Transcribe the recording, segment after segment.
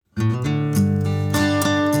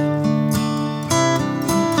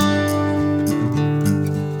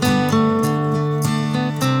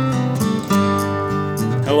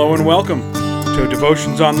and welcome to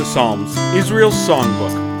Devotions on the Psalms, Israel's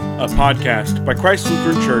Songbook, a podcast by Christ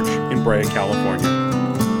Lutheran Church in Brea, California.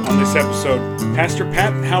 On this episode, Pastor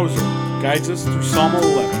Pat Hauser guides us through Psalm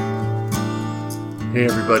 11. Hey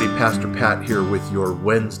everybody, Pastor Pat here with your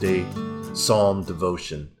Wednesday Psalm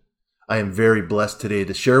devotion. I am very blessed today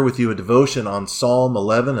to share with you a devotion on Psalm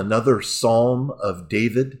 11, another Psalm of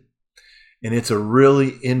David. And it's a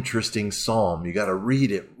really interesting psalm. You got to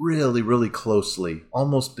read it really closely,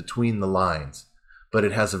 almost between the lines. But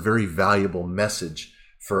it has a very valuable message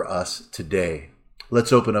for us today.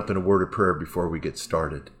 Let's open up in a word of prayer before we get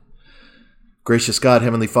started. Gracious God,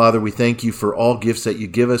 Heavenly Father, we thank you for all gifts that you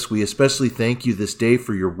give us. We especially thank you this day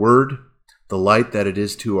for your word, the light that it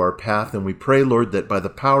is to our path. And we pray, Lord, that by the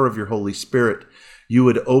power of your Holy Spirit, you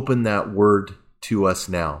would open that word to us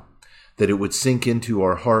now, that it would sink into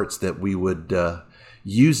our hearts, that we would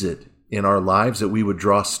use it in our lives, that we would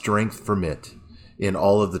draw strength from it in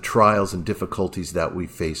all of the trials and difficulties that we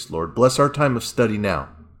face, Lord. Bless our time of study now.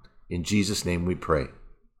 In Jesus' name we pray.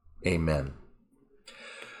 Amen.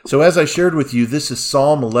 So as I shared with you, this is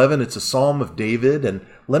Psalm 11. It's a Psalm of David. And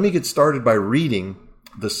let me get started by reading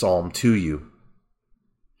the Psalm to you.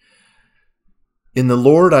 In the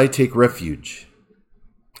Lord I take refuge.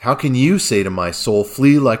 How can you say to my soul,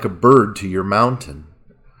 flee like a bird to your mountain?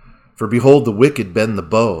 For behold, the wicked bend the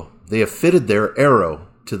bow. They have fitted their arrow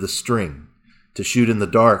to the string, to shoot in the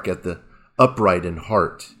dark at the upright in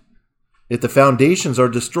heart. If the foundations are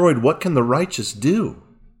destroyed, what can the righteous do?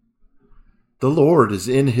 The Lord is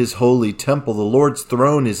in his holy temple. The Lord's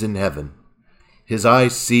throne is in heaven. His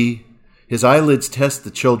eyes see, his eyelids test the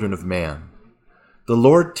children of man. The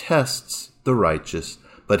Lord tests the righteous,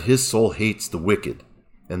 but his soul hates the wicked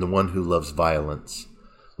and the one who loves violence.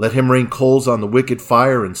 Let him rain coals on the wicked,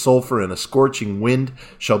 fire and sulfur, and a scorching wind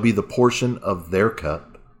shall be the portion of their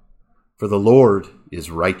cup. For the Lord is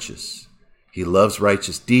righteous. He loves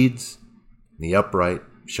righteous deeds, and the upright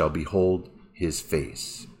shall behold his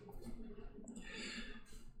face.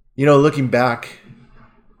 You know, looking back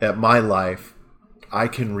at my life, I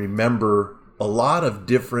can remember a lot of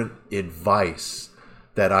different advice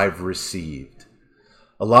that I've received.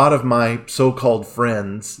 A lot of my so-called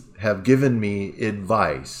friends have given me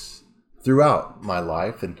advice throughout my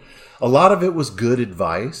life, and a lot of it was good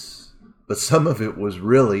advice, but some of it was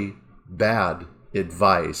really bad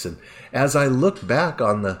advice. And as I look back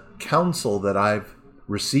on the counsel that I've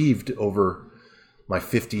received over my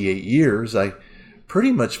 58 years, I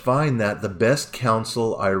pretty much find that the best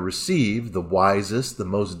counsel I received, the wisest, the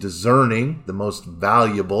most discerning, the most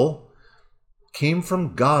valuable, came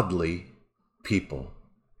from godly people.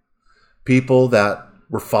 People that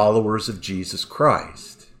were followers of Jesus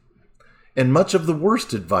Christ. And much of the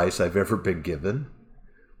worst advice I've ever been given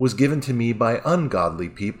was given to me by ungodly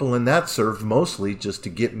people, and that served mostly just to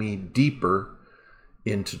get me deeper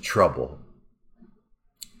into trouble.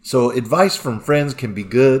 So advice from friends can be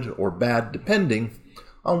good or bad depending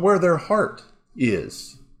on where their heart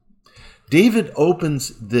is. David opens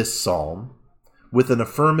this psalm with an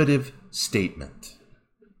affirmative statement.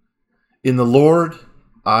 In the Lord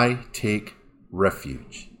I take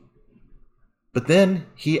refuge. But then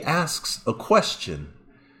he asks a question,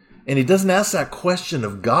 and he doesn't ask that question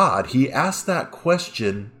of God. He asks that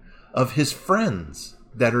question of his friends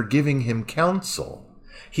that are giving him counsel.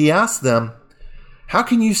 He asks them, how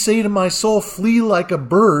can you say to my soul, flee like a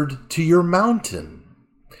bird to your mountain?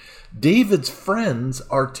 David's friends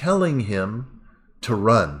are telling him to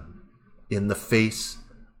run in the face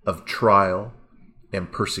of trial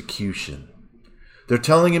and persecution. They're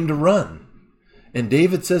telling him to run. And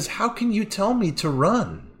David says, how can you tell me to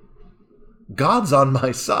run? God's on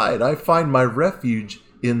my side. I find my refuge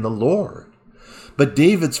in the Lord. But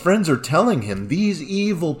David's friends are telling him, these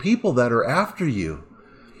evil people that are after you,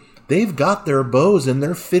 they've got their bows and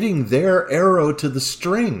they're fitting their arrow to the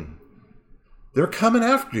string. They're coming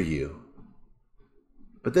after you.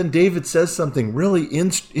 But then David says something really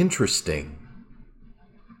interesting.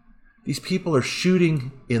 These people are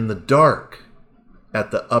shooting in the dark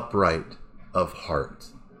at the upright of heart.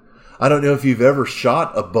 I don't know if you've ever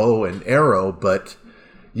shot a bow and arrow, but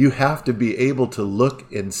you have to be able to look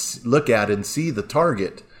at and see the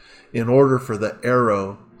target in order for the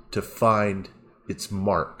arrow to find its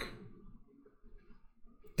mark.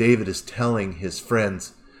 David is telling his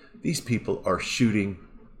friends, these people are shooting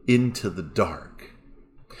into the dark.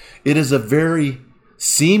 It is a very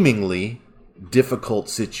seemingly difficult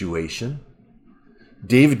situation.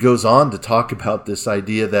 David goes on to talk about this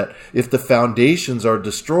idea that if the foundations are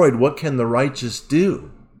destroyed, what can the righteous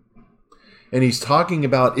do? And he's talking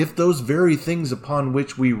about if those very things upon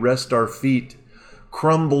which we rest our feet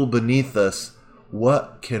crumble beneath us,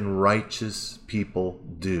 What can righteous people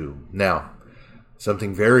do? Now,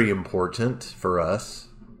 something very important for us.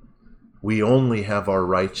 We only have our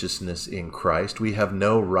righteousness in Christ. We have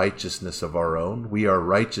no righteousness of our own. We are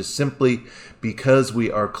righteous simply because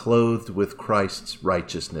we are clothed with Christ's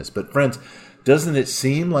righteousness. But friends, doesn't it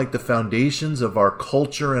seem like the foundations of our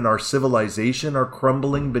culture and our civilization are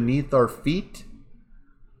crumbling beneath our feet?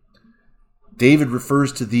 David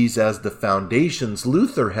refers to these as the foundations.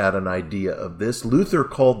 Luther had an idea of this. Luther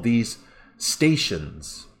called these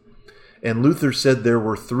stations. And Luther said there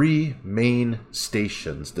were three main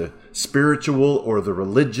stations: the spiritual or the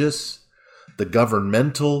religious, the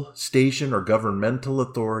governmental station or governmental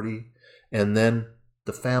authority, and then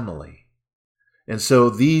the family. And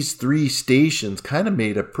so these three stations kind of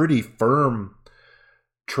made a pretty firm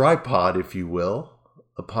tripod, if you will,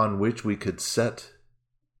 upon which we could set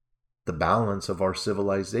the balance of our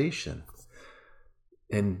civilization.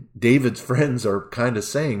 And David's friends are kind of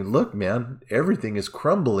saying, look, man, everything is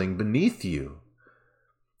crumbling beneath you.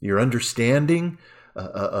 Your understanding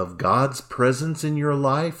of God's presence in your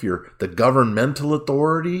life, the governmental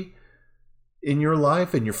authority in your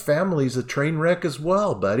life, and your family's a train wreck as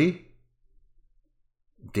well, buddy.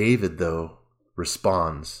 David, though,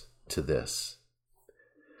 responds to this.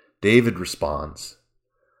 David responds,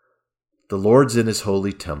 "The Lord's in his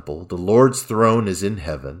holy temple. The Lord's throne is in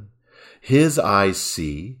heaven. His eyes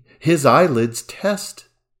see, his eyelids test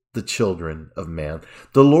the children of man.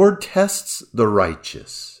 The Lord tests the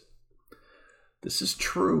righteous." This is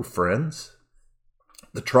true, friends.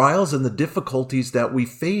 The trials and the difficulties that we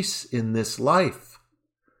face in this life,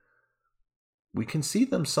 we can see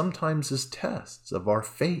them sometimes as tests of our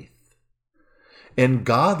faith. And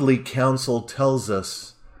godly counsel tells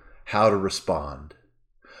us how to respond.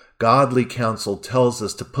 Godly counsel tells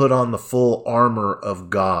us to put on the full armor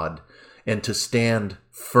of God and to stand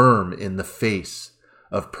firm in the face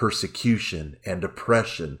of persecution and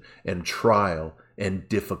oppression and trial and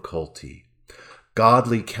difficulty.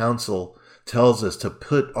 Godly counsel tells us to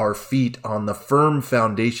put our feet on the firm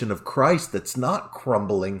foundation of Christ that's not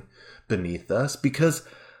crumbling beneath us, because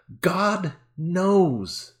God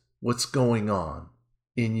knows what's going on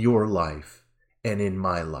in your life and in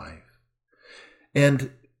my life.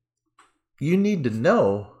 And you need to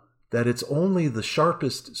know that it's only the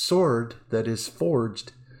sharpest sword that is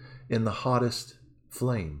forged in the hottest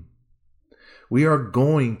flame. We are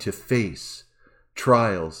going to face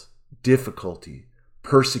trials, difficulty,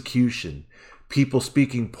 persecution, people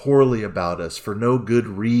speaking poorly about us for no good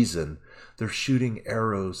reason. They're shooting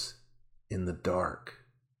arrows in the dark.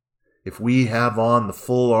 If we have on the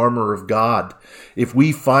full armor of God, if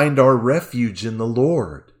we find our refuge in the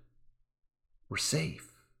Lord, we're safe.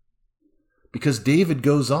 Because David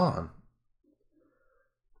goes on,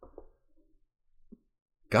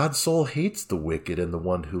 God's soul hates the wicked and the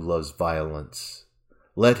one who loves violence.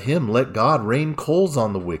 Let God rain coals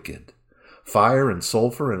on the wicked. Fire and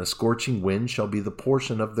sulfur and a scorching wind shall be the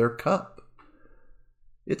portion of their cup.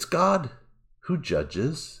 It's God who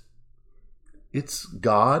judges. It's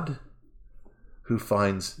God who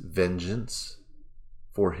finds vengeance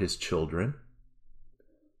for his children.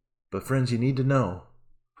 But friends, you need to know,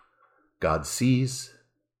 God sees,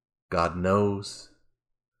 God knows,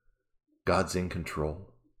 God's in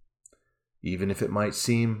control. Even if it might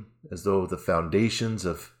seem as though the foundations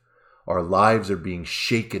of our lives are being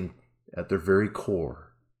shaken at their very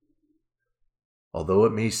core, although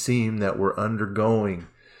it may seem that we're undergoing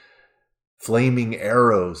flaming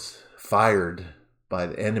arrows fired by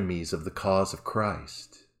the enemies of the cause of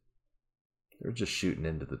Christ, they're just shooting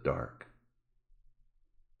into the dark.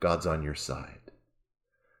 God's on your side.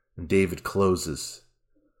 And David closes,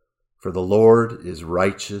 "For the Lord is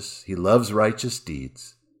righteous, he loves righteous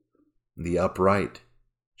deeds, and the upright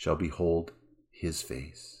shall behold his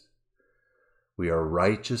face." We are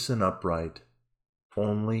righteous and upright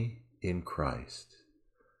only in Christ.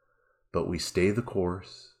 But we stay the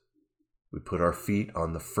course. We put our feet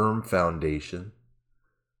on the firm foundation,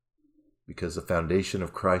 because the foundation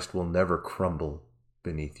of Christ will never crumble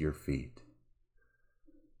beneath your feet.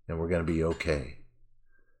 And we're going to be okay.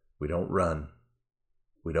 We don't run.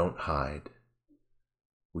 We don't hide.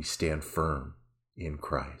 We stand firm in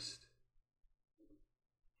Christ.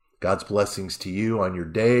 God's blessings to you on your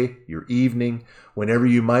day, your evening, whenever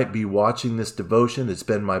you might be watching this devotion. It's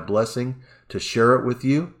been my blessing to share it with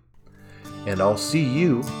you. And I'll see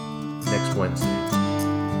you next Wednesday.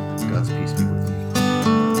 God's peace be with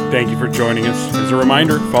you. Thank you for joining us. As a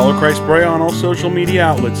reminder, follow Christ Brea on all social media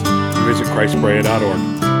outlets and visit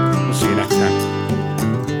christbrea.org.